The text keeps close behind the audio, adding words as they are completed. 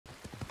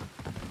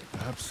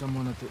Perhaps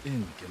someone at the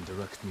inn can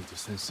direct me to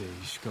Sensei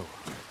Ishikawa.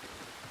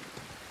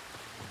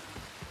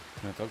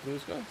 Can I talk to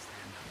this guy?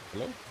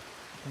 Hello?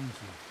 Thank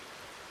you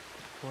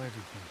for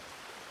everything.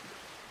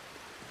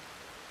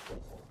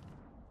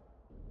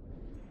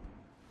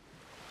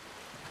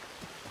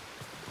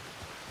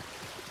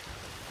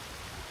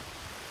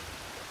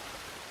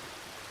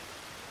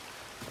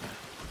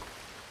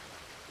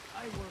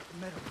 I work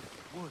metal,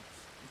 woods,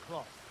 and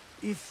cloth.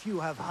 If you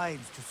have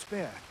hides to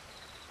spare,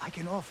 I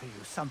can offer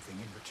you something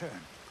in return.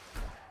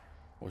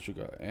 What you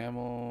got?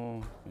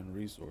 Ammo and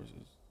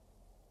resources.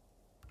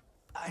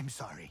 I'm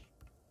sorry.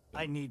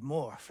 I need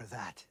more for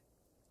that.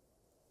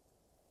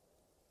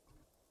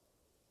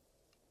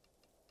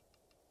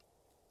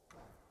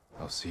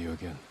 I'll see you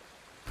again.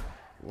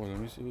 Well, let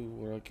me see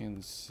what I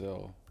can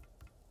sell.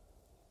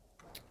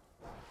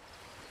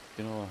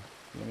 You know what?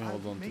 Let me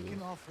hold on to Make this.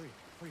 an offering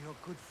for your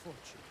good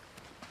fortune.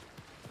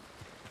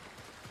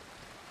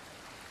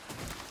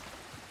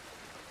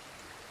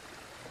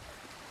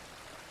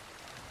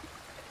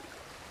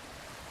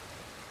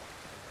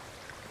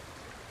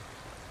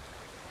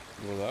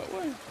 Go that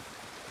way?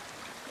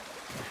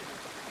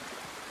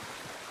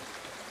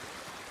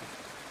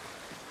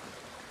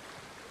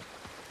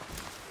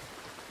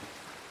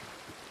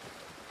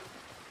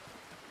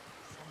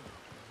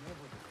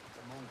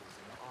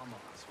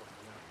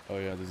 Oh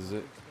yeah, this is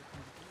it.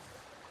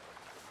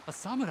 A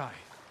samurai!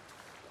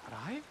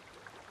 Arrive?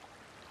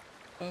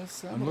 A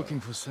samurai. I'm looking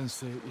for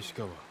Sensei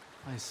Ishikawa.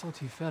 I thought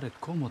he fell at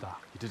Komoda,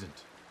 He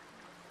didn't.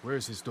 Where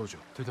is his dojo?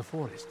 to the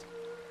forest.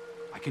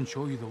 I can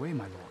show you the way,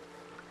 my lord.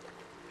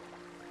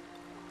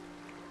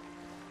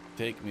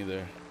 Take me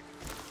there.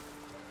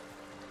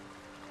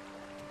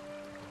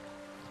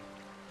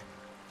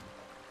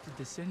 Did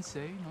the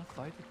sensei not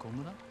fight at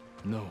Komoda?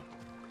 No.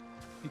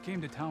 He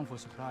came to town for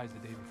surprise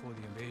the day before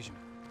the invasion.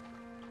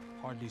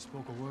 Hardly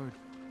spoke a word,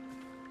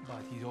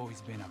 but he's always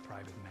been a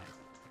private man.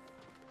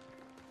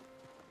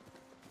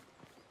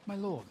 My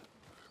lord,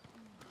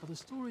 are the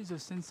stories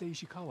of Sensei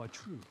Ishikawa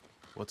true?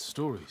 What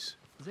stories?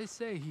 They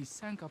say he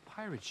sank a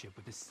pirate ship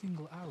with a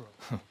single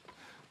arrow.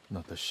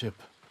 Not the ship,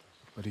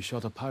 but he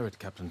shot a pirate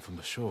captain from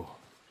the shore.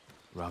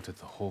 Routed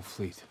the whole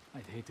fleet.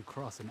 I'd hate to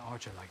cross an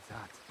archer like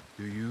that.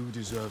 Do you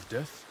deserve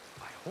death?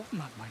 I hope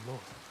not, my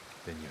lord.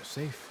 Then you're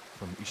safe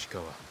from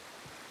Ishikawa.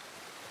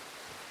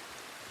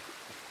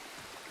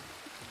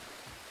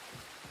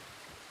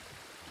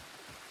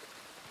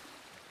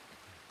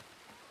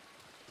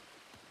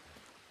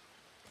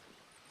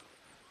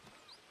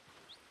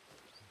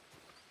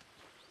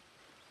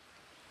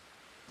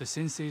 The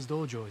sensei's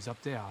dojo is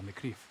up there on the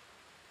cliff.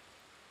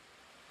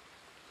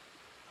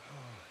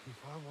 If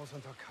I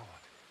wasn't a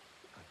coward,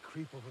 I'd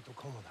creep over to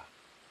Komoda.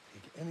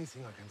 Take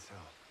anything I can sell.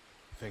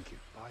 Thank you.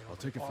 Buy all I'll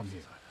the take it from bosses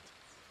here. island.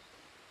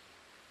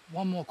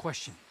 One more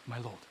question, my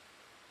lord.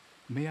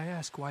 May I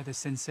ask why the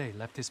sensei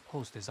left his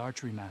post as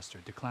archery master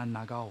to Clan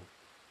Nagao?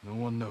 No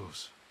one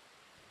knows.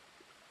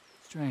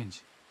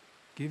 Strange.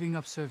 Giving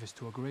up service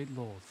to a great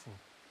lord for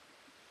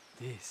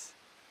this.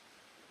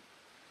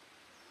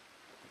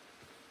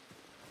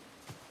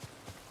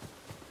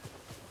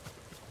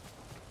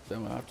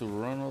 Damn, I have to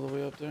run all the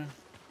way up there?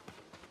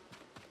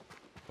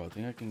 Oh, I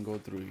think I can go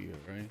through here,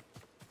 right?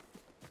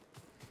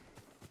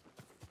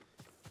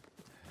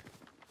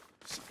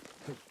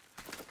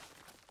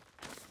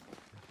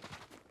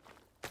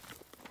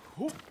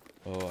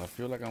 Oh, I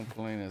feel like I'm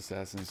playing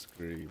Assassin's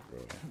Creed, bro.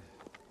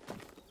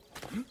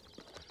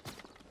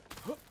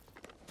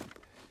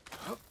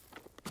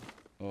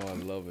 Oh, I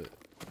love it.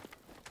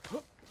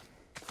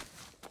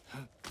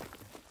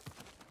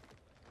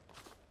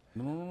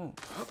 No, no, no.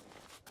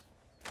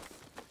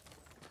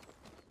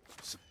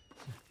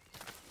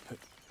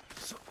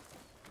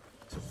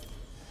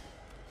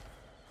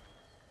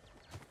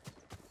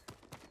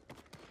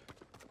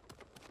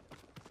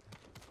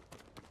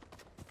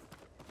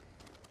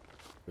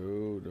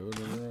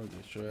 No,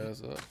 get your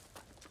ass up.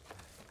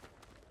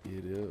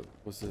 Get up.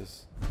 What's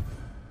this?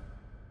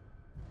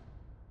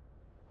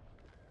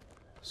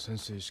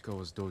 Sensei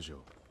Ishikawa's dojo.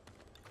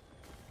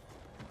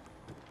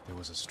 There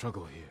was a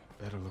struggle here.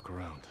 Better look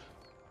around.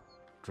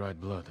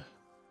 Dried blood.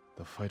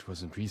 The fight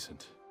wasn't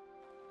recent.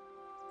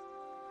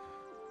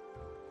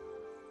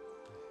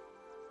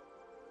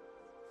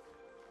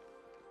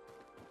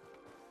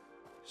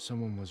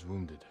 Someone was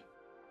wounded.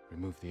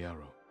 Remove the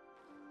arrow.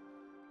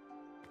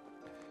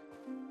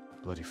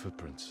 Bloody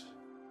footprints.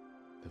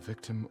 The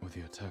victim or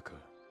the attacker.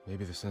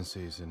 Maybe the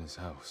sensei is in his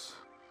house.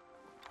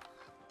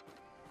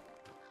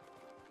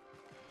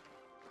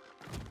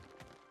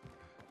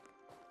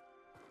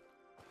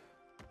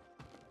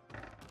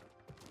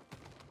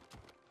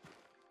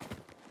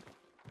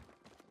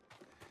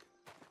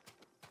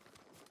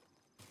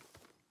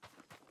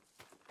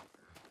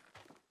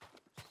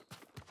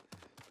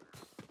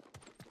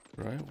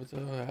 Right? What the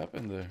hell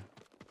happened there?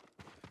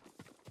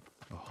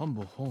 A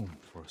humble home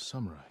for a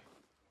samurai.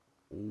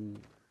 Ooh,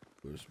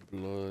 there's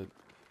blood.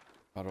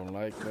 I don't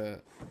like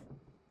that.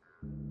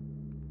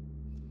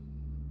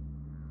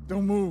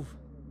 Don't move!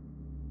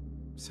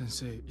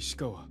 Sensei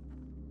Ishikawa.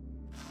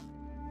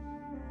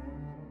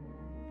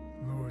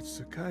 it's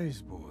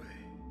Sakai's boy.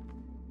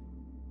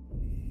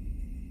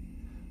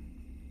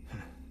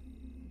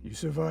 You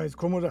survived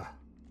Komoda.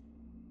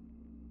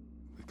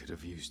 We could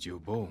have used your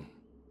bow.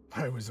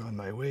 I was on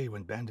my way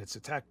when bandits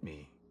attacked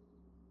me.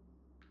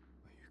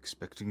 Are you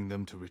expecting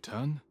them to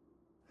return?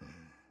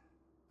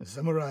 The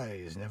samurai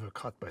is never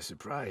caught by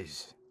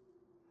surprise.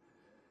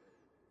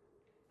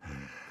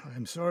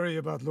 I'm sorry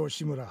about Lord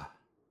Shimura.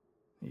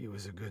 He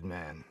was a good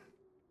man.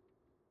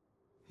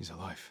 He's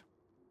alive.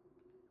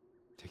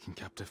 Taken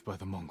captive by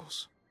the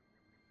Mongols.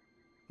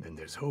 Then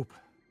there's hope.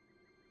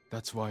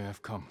 That's why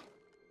I've come.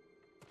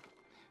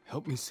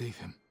 Help me save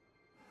him.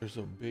 There's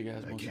a big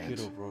ass I mosquito,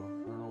 can't. bro. I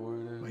don't know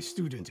where it is. My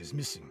student is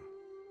missing.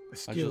 A I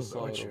skilled just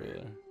saw it archer. over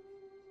there.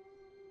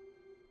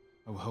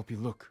 I will help you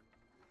look.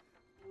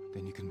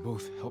 Then you can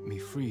both help me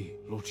free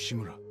Lord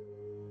Shimura.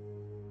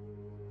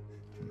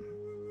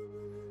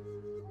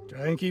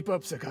 Try and keep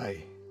up,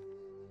 Sakai.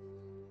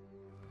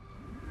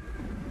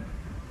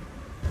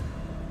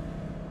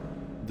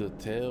 The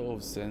Tale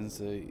of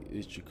Sensei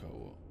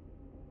Ishikawa.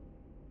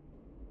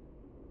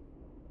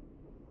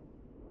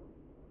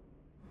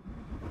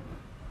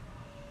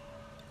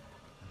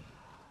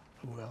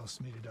 Who else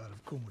made it out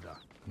of Komoda?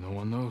 No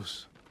one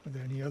knows. Are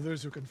there any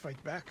others who can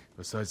fight back?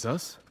 Besides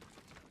us?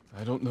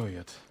 I don't know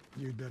yet.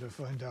 You'd better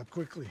find out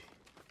quickly.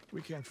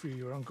 We can't free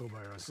your uncle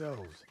by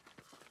ourselves.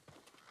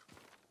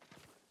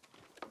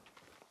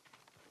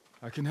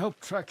 I can help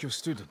track your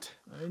student.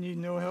 I need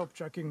no help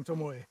tracking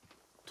Tomoe.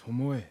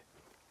 Tomoe.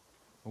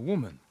 A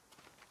woman.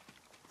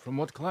 From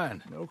what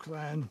clan? No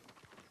clan.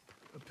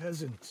 A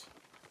peasant.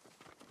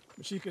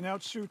 But she can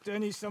outshoot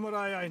any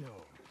samurai I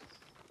know.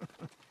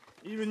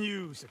 Even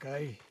you,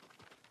 Sakai.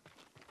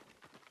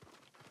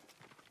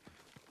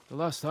 The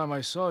last time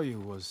I saw you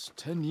was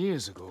 10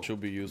 years ago. She'll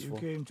be You useful.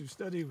 came to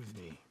study with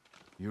me.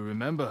 You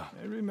remember?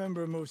 I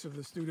remember most of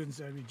the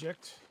students I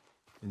reject.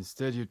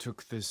 Instead, you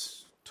took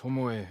this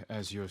Tomoe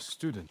as your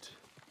student.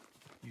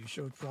 You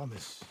showed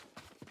promise.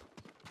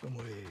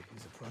 Tomoe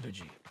is a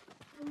prodigy.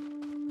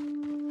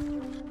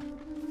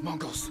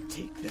 Mongols!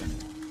 Take them.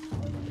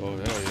 Oh,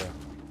 hell yeah.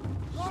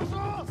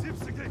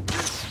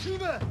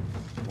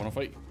 Wanna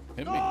fight?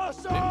 Hit me.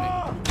 Hit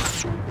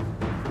me.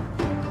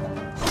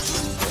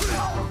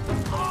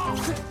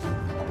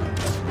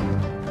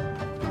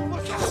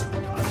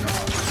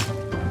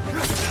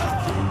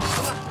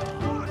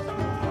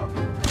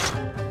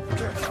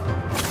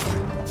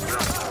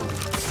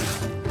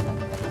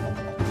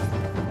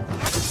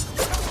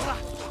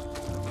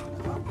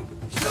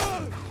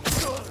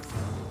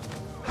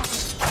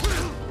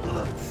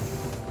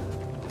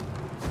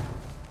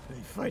 They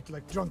fight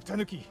like drunk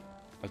tanuki.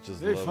 I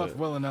just They love fought it.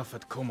 well enough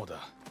at Komoda.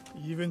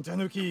 Even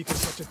tanuki can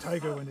catch a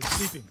tiger when it's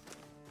sleeping.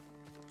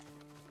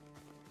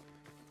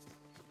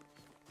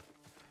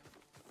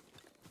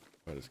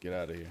 Alright, let's get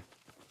out of here.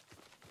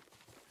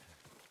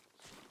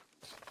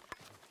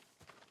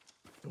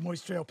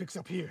 Tomoe's trail picks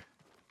up here.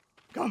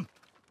 Come!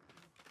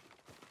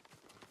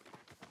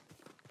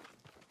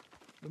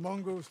 The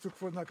Mongols took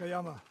Fort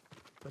Nakayama.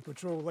 The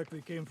patrol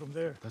likely came from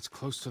there. That's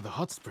close to the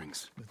hot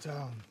springs. The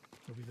town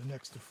will be the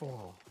next to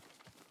fall.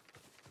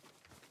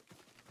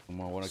 I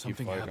wanna keep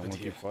Something fighting. I happened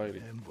wanna keep here.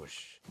 fighting. Ambush.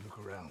 Look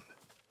around.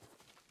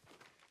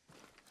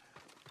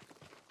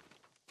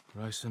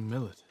 Rice and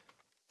millet.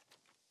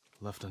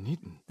 Left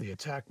uneaten. The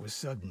attack was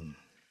sudden.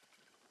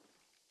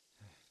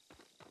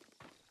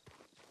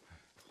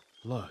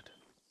 Blood.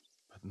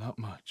 But not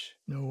much.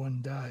 No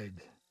one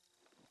died.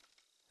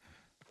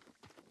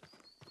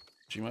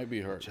 She might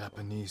be hurt.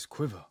 Japanese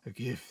quiver. A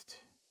gift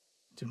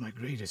to my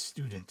greatest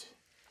student.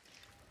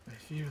 I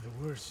fear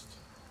the worst.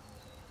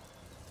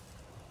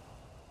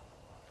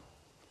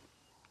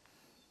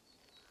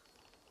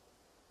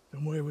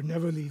 Tomoe would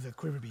never leave that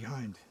quiver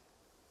behind.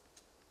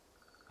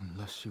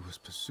 Unless she was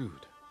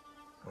pursued.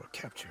 Or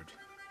captured.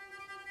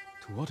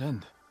 To what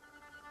end?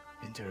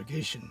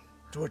 Interrogation.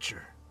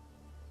 Torture.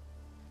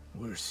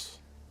 Worse.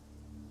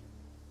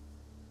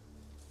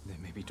 They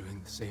may be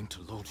doing the same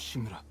to Lord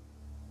Shimura.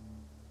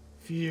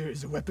 Fear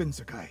is a weapon,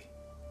 Sakai.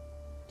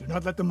 Do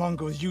not let the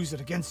Mongols use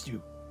it against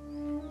you.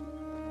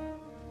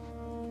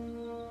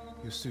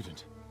 Your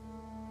student.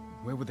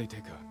 Where would they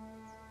take her?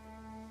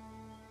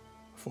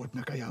 Fort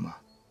Nakayama.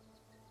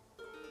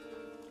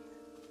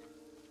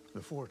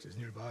 The fort is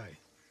nearby.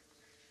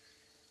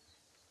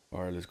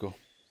 Alright, let's go.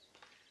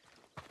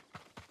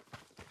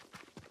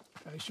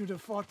 I should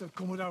have fought at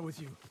Komoda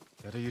with you.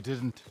 Better you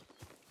didn't.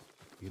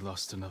 We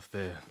lost enough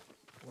there.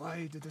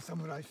 Why did the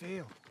samurai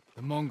fail?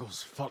 The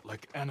Mongols fought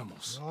like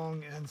animals.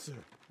 Wrong answer.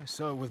 I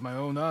saw it with my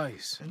own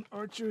eyes. An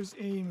archer's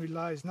aim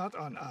relies not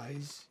on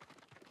eyes,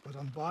 but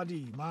on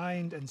body,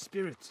 mind, and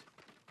spirit.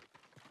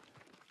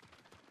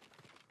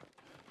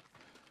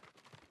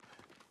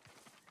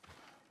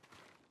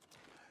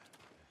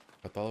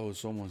 I thought there was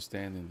someone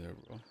standing there,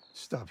 bro.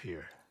 Stop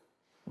here.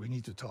 We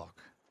need to talk.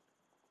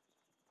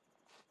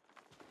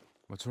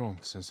 What's wrong,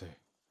 Sensei?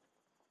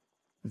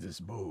 This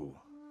bow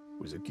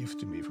was a gift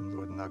to me from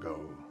Lord Nagao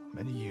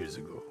many years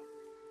ago.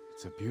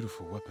 It's a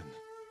beautiful weapon.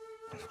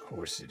 Of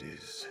course it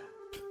is.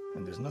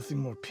 And there's nothing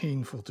more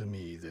painful to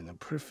me than a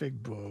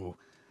perfect bow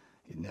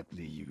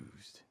ineptly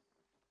used.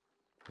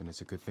 Then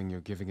it's a good thing you're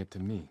giving it to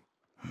me.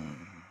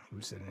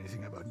 Who said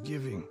anything about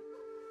giving?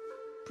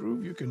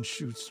 Prove you can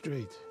shoot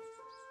straight.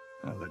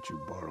 I'll let you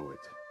borrow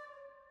it.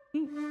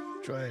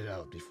 Try it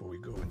out before we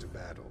go into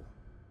battle.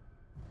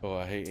 Oh,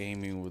 I hate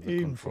aiming with the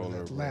Aim for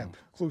controller, that bro. lamp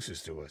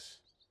closest to us.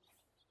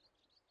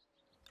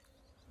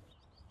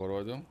 What do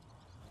I do?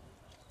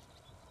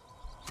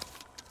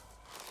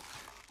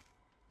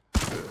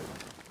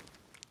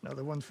 Now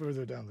the one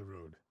further down the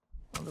road.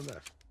 On the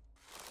left.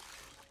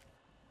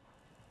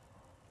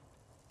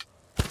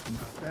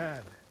 Not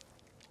bad.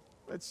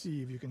 Let's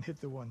see if you can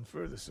hit the one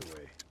furthest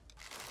away.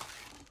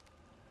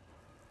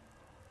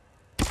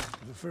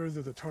 The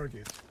further the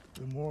target,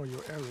 the more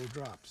your arrow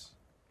drops.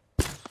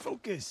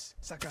 Focus,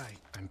 Sakai.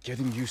 I'm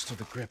getting used to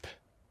the grip.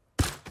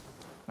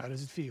 How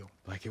does it feel?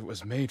 Like it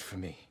was made for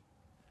me.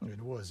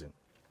 It wasn't.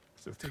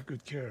 So take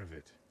good care of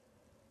it.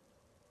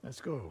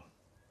 Let's go.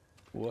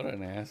 What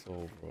an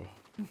asshole, bro.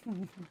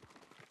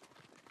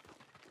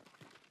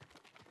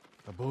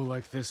 A bow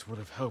like this would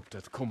have helped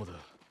at Komoda.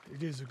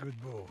 It is a good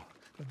bow,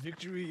 but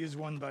victory is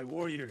won by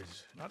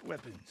warriors, not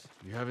weapons.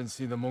 You haven't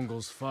seen the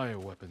Mongols fire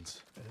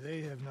weapons.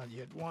 They have not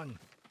yet won.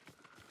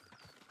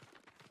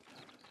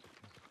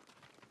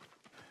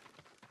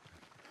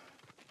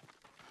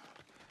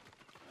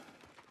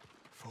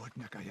 Fort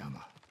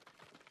Nakayama.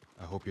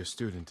 I hope your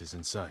student is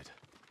inside.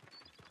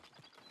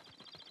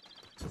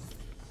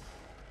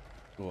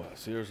 Oh, I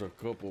see there's a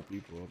couple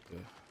people up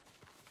there.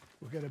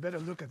 We'll get a better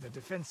look at the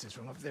defenses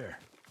from up there.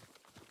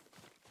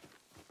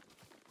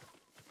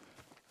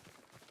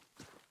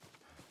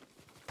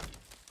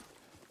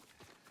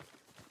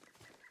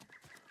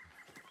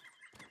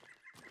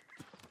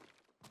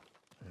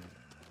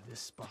 This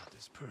spot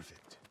is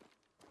perfect.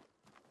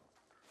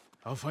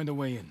 I'll find a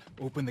way in.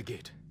 Open the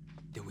gate.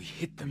 Then we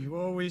hit them. You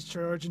always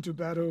charge into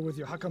battle with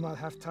your hakama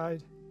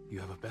half-tied? You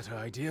have a better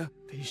idea?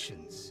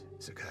 Patience,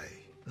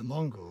 Sakai. The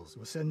Mongols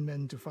will send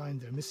men to find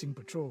their missing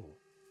patrol.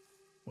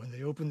 When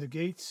they open the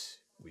gates,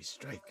 we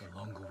strike. The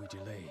longer we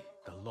delay,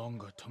 the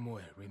longer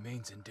Tomoe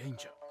remains in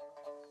danger.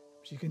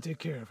 She can take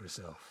care of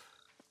herself.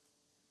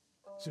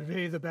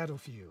 Survey the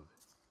battlefield.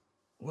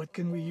 What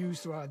can we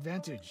use to our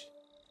advantage?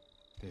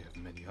 They have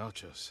many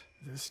archers.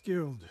 They're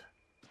skilled,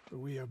 but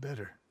we are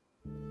better.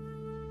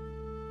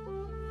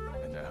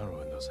 An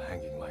arrow in those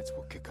hanging lights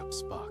will kick up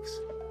sparks.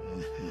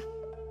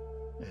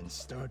 And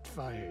start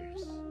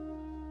fires.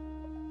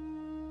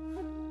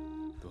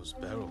 Those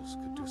barrels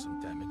could do some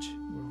damage.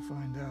 We'll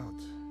find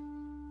out.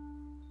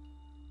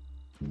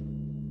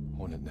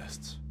 Hornet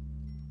nests.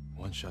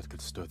 One shot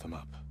could stir them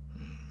up.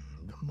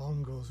 The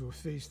Mongols will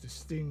face the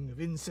sting of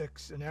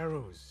insects and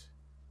arrows.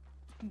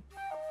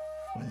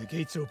 When the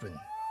gates open,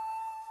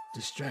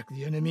 distract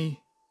the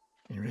enemy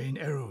and rain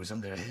arrows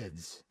on their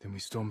heads. Then we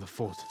storm the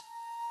fort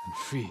and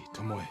free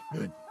Tomoe.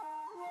 Good.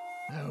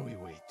 Now we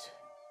wait.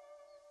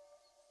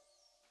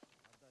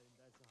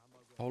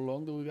 How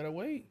long do we gotta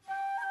wait?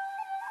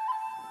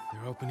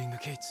 They're opening the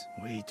gates.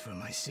 Wait for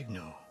my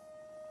signal.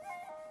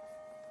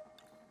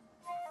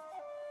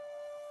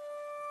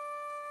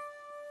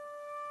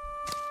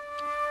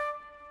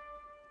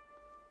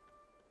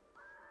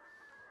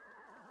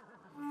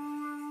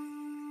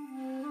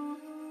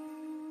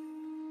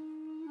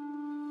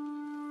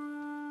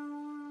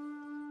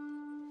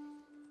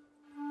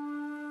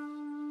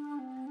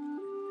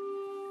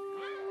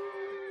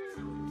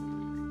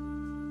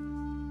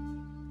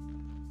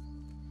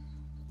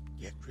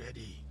 Get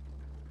ready.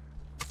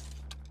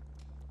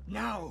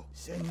 Now,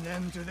 send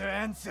them to their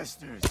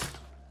ancestors.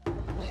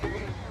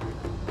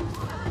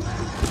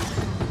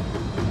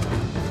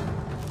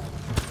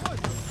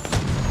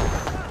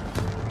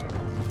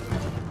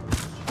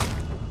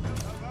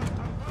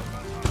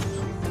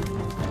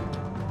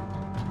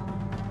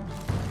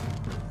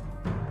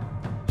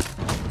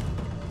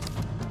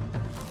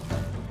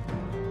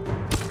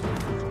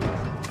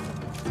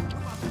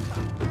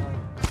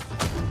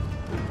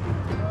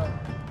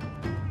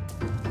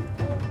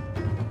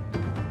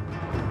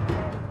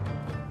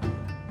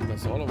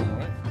 That's all of them,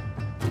 right?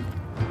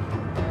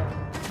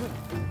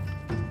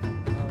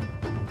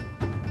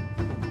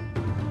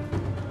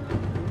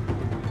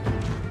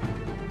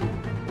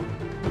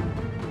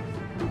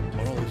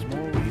 Oh no, there's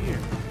more over here.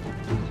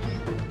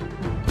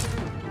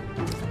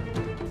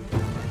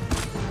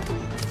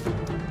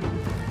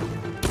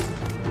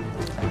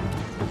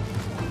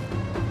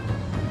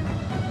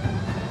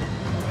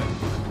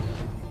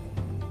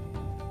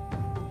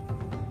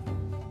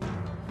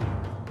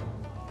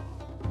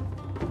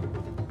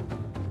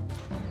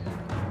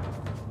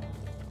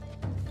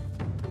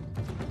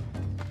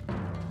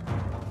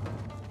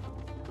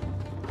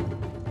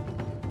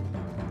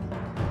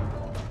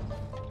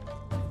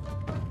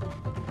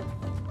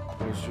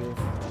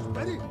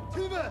 Ready?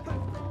 Timber!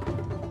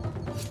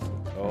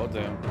 Oh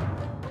damn.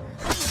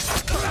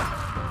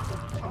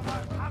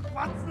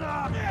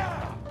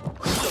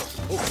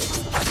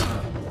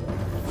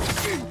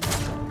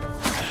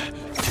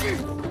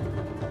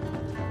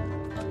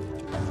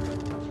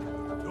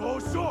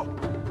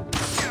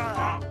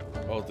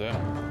 Oh,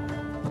 damn.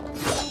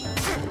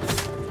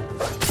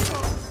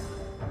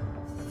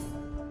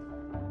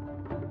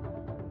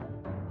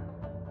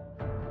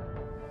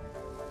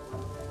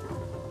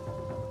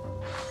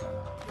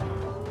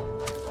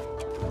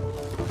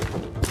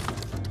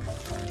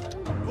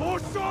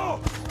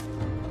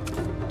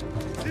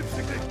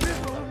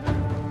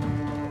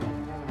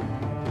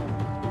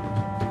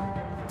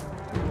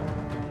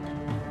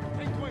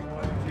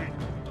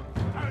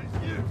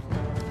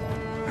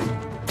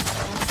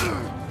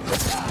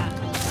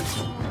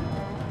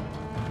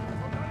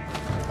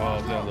 Oh,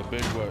 damn, the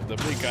big one, the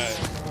big guy.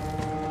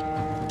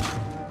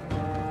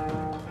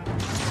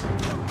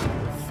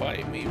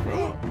 Fight me,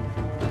 bro.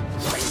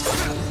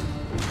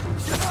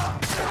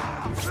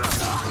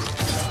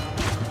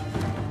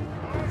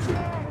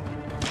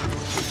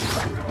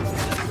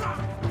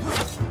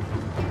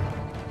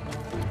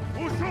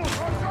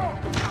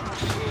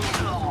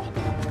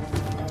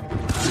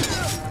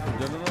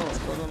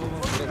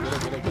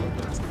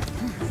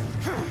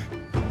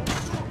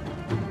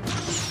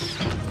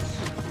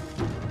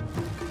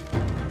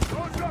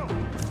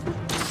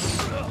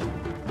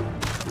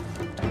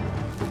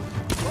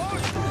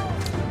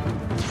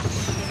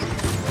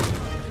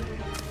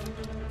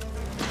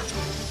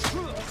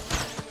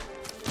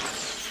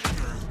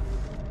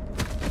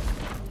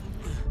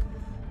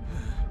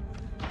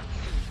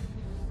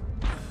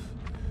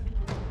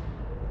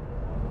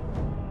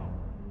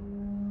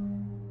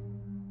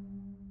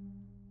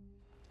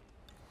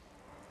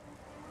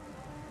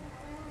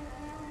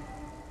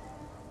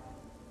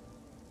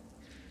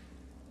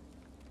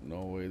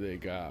 No way they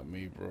got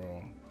me,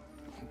 bro.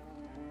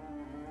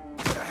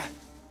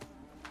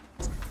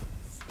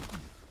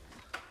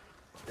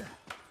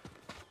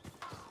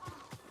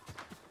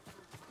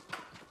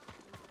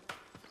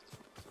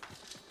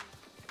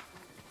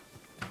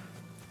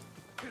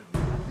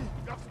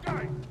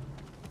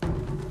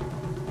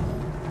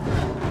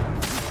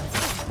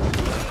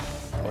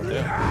 Oh,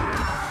 damn.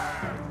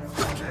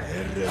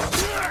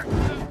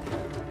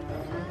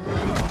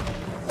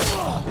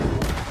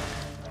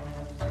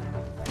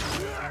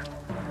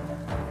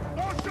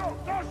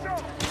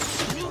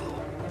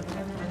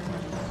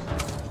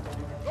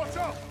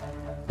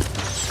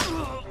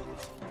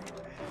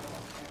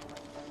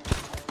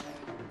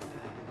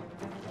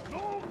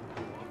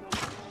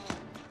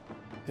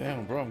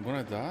 Damn, bro, I'm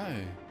gonna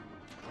die.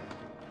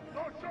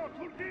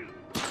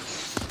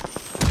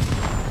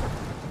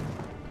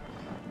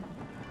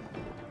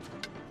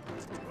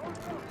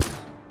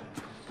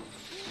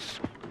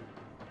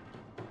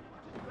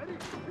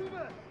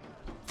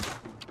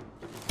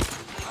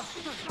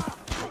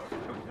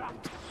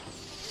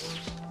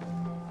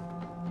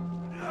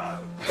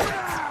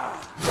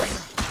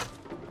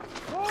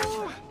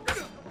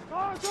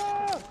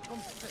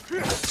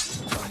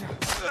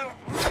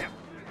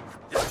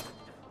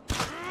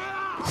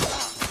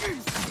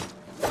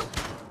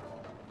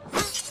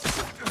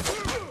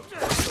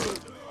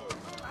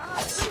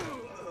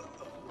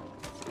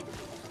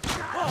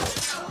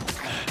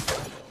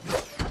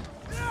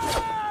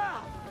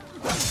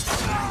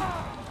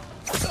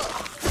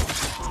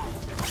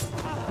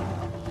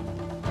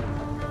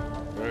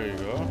 There you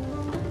go.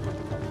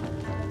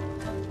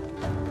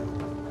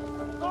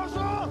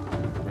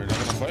 Ready to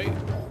fight?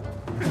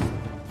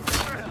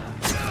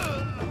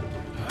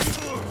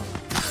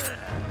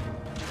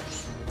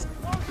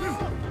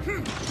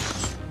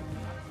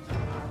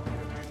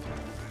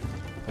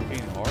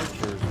 Fucking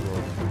archers, bro.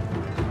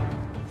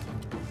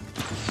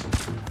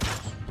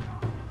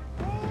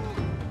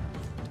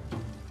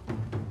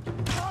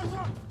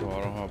 Oh,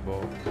 I don't have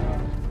bow.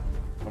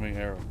 Coming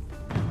arrow.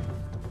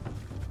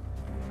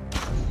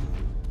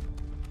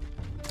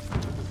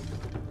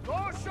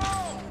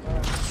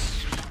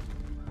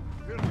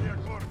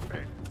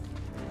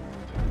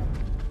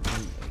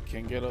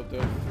 Can't get up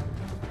there.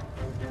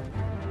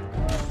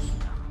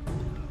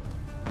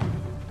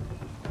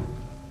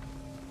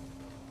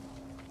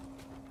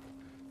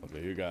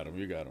 Okay, you got him,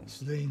 you got him.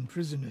 Slain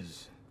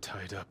prisoners.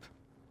 Tied up.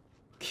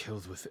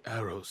 Killed with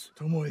arrows.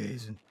 Tomoe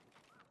isn't.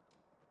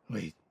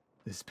 Wait,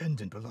 this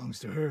pendant belongs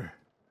to her.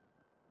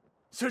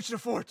 Search the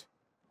fort!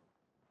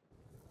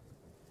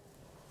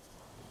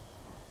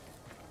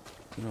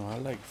 You know, I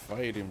like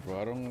fighting,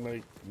 bro. I don't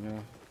like, you know.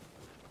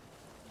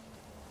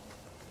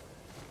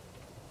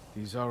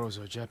 These arrows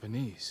are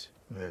Japanese.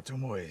 They're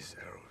Tomoe's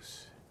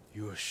arrows.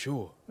 You are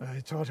sure? I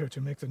taught her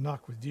to make the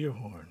knock with deer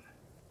horn.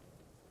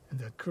 And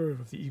that curve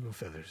of the eagle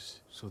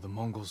feathers. So the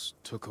Mongols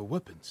took her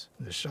weapons?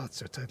 The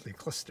shots are tightly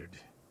clustered.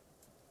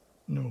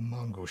 No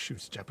Mongol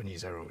shoots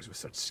Japanese arrows with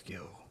such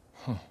skill.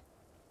 Huh.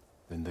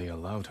 Then they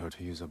allowed her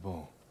to use a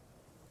bow.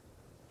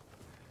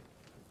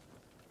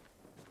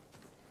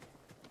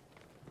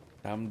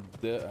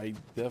 I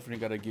definitely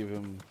gotta give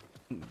him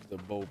the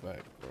bow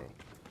back, bro.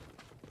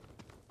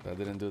 That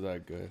didn't do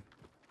that good.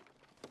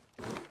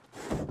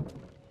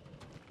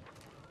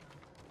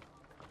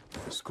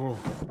 Scroll.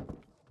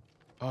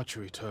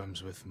 Archery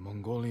terms with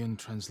Mongolian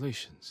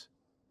translations.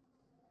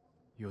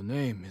 Your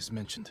name is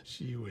mentioned.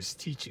 She was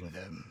teaching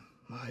them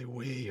my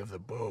way of the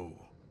bow.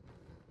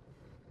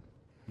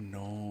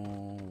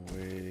 No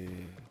way.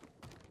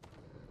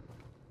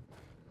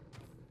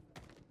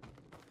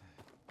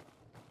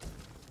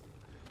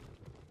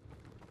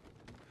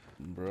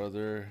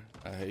 Brother,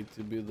 I hate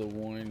to be the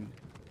one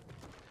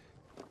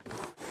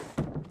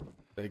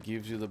that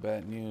gives you the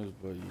bad news,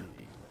 but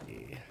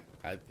yeah,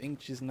 I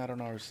think she's not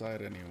on our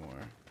side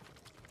anymore.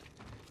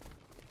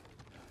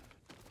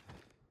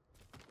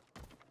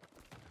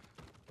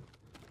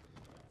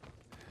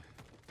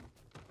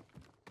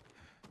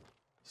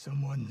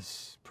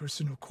 Someone's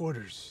personal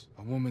quarters.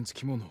 A woman's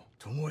kimono.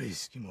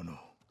 Tomoe's kimono.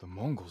 The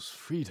Mongols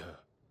freed her.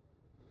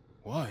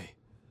 Why?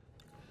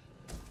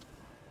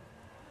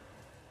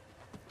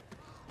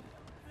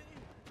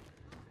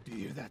 Do you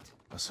hear that?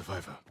 A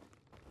survivor.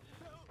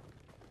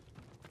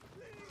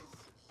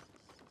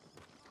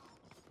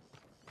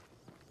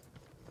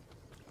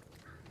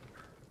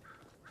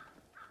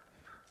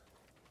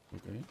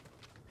 Okay.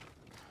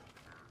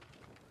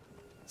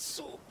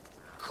 So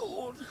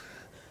cold.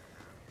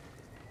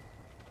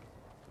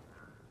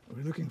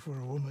 We're looking for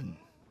a woman,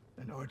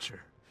 an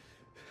archer.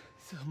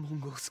 The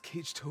Mongols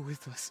caged her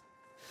with us.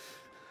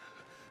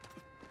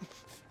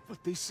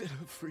 But they set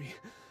her free.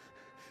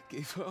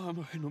 Gave her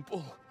armor and a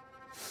bow.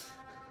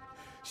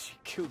 She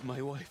killed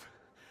my wife.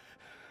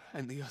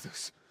 And the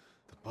others.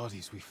 The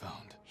bodies we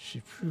found.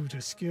 She proved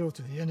her skill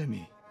to the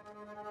enemy.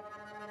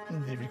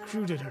 And they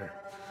recruited her.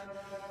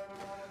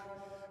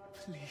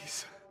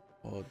 Please.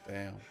 Oh,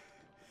 damn.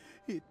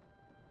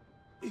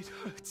 It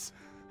hurts.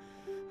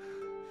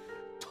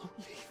 Don't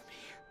leave me.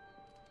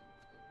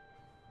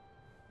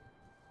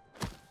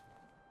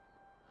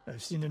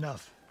 I've seen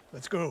enough.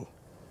 Let's go.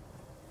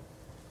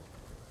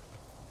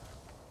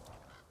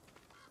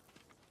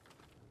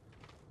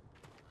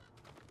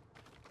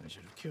 I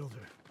should have killed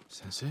her.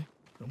 Sensei?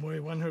 Tomoe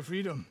won her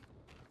freedom.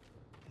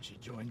 And she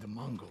joined the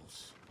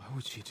Mongols. Why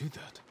would she do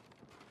that?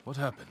 What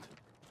happened?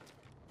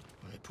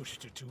 I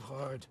pushed her too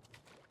hard.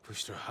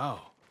 Pushed her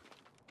how?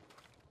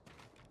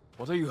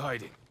 What are you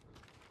hiding?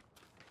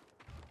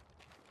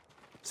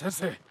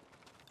 Sensei!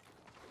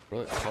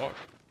 Brother, talk.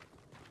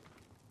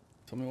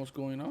 Tell me what's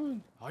going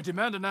on. I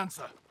demand an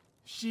answer.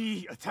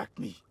 She attacked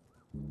me.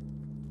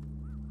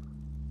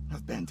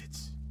 Not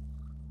bandits.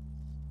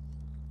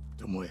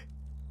 Tomoe.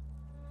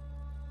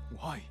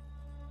 Why?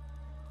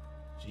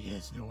 She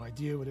has no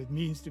idea what it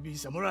means to be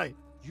samurai.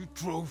 You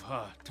drove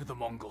her to the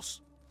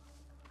Mongols.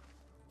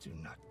 Do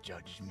not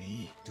judge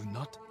me. Do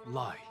not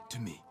lie to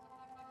me.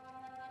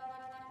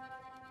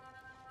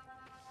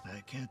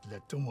 I can't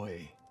let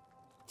Tomoe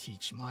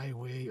teach my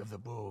way of the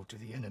bow to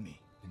the enemy.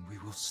 Then we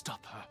will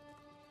stop her.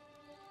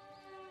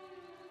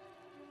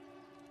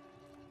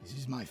 This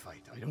is my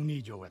fight. I don't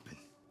need your weapon.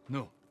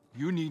 No,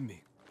 you need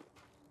me.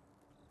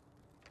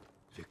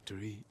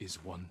 Victory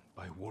is won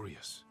by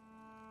warriors,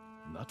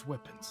 not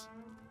weapons.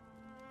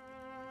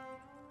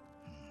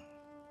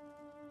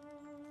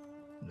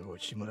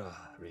 Lord Shimura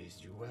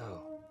raised you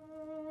well.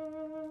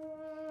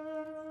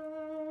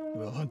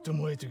 We'll hunt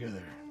Tomoe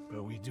together,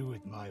 but we do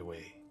it my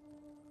way.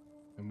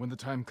 And when the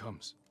time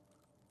comes,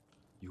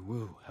 you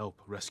will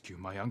help rescue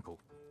my uncle.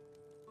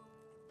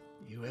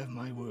 You have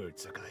my word,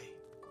 Sakai.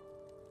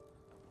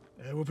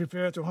 I will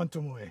prepare to hunt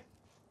Tomoe.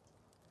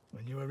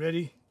 When you are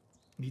ready,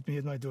 meet me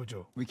at my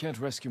dojo. We can't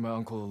rescue my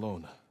uncle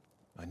alone.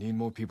 I need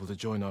more people to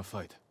join our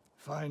fight.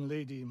 Find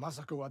Lady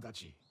Masako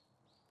Adachi.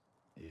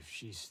 If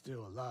she's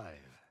still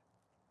alive,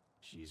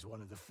 she's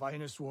one of the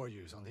finest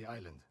warriors on the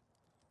island.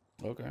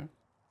 Okay.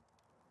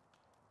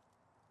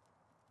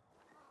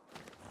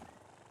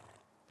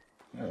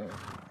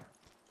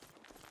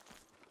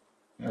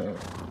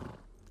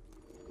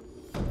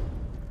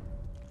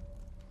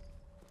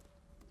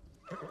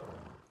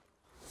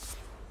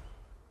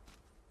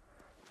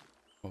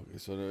 Okay,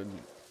 so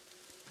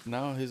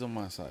now he's on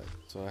my side.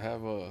 So I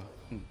have a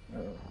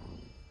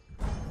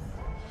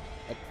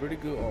pretty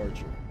good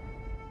archer.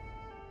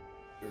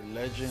 Your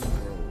legend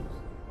grows.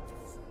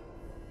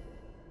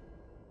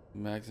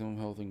 Maximum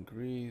health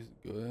increase,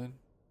 good.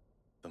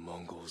 The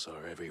Mongols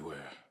are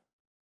everywhere.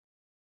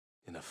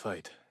 In a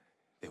fight,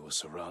 they will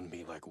surround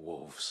me like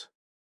wolves.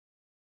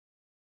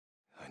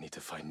 I need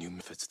to find new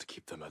methods to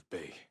keep them at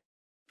bay.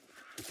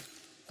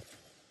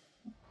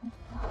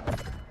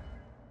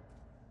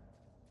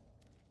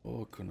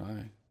 Oh,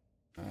 kunai.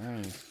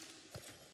 Nice.